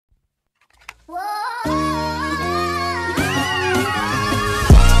It's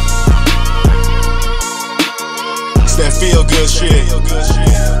that feel good shit.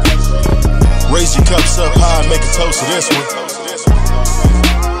 Raise your cups up high and make a toast to this one.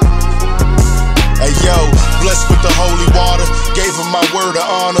 Hey yo, blessed with the holy water, gave him my word of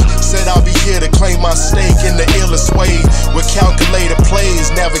honor. Said I'll be here to claim my stake in the illest way. With calculated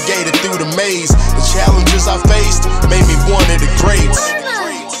plays, navigated through the maze. The challenges I faced made me one of the greats.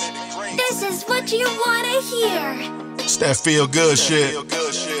 This is what you wanna hear. It's that feel good shit.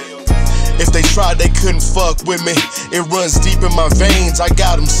 If they tried, they couldn't fuck with me. It runs deep in my veins, I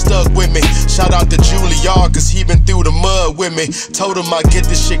got them stuck with me. Shout out to Juliard, cause he been through the mud with me. Told him I get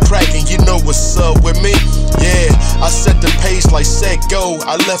this shit cracking, you know what's up with me. Yeah, I set the pace like set go,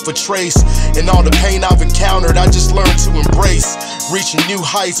 I left a trace. And all the pain I've encountered, I just learned to embrace. Reaching new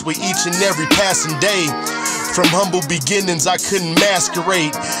heights with each and every passing day. From humble beginnings I couldn't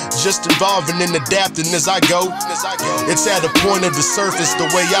masquerade, just evolving and adapting as I go. It's at a point of the surface the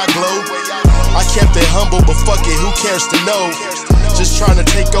way I glow. I kept it humble, but fuck it, who cares to know? Just trying to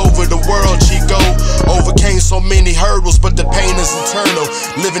take over the world, Chico. Overcame so many hurdles, but the pain is eternal.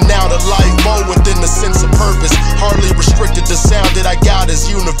 Living out a life more within the sense of purpose. Hardly restricted, the sound that I got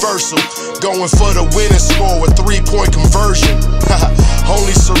is universal. Going for the winning score with 3-point conversion.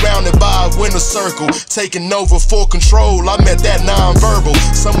 Only surrounded by a winner circle. Taking over full control, I met that non-verbal.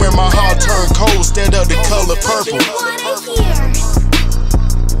 Somewhere my heart turned cold, instead of the color purple. This is what you wanna hear.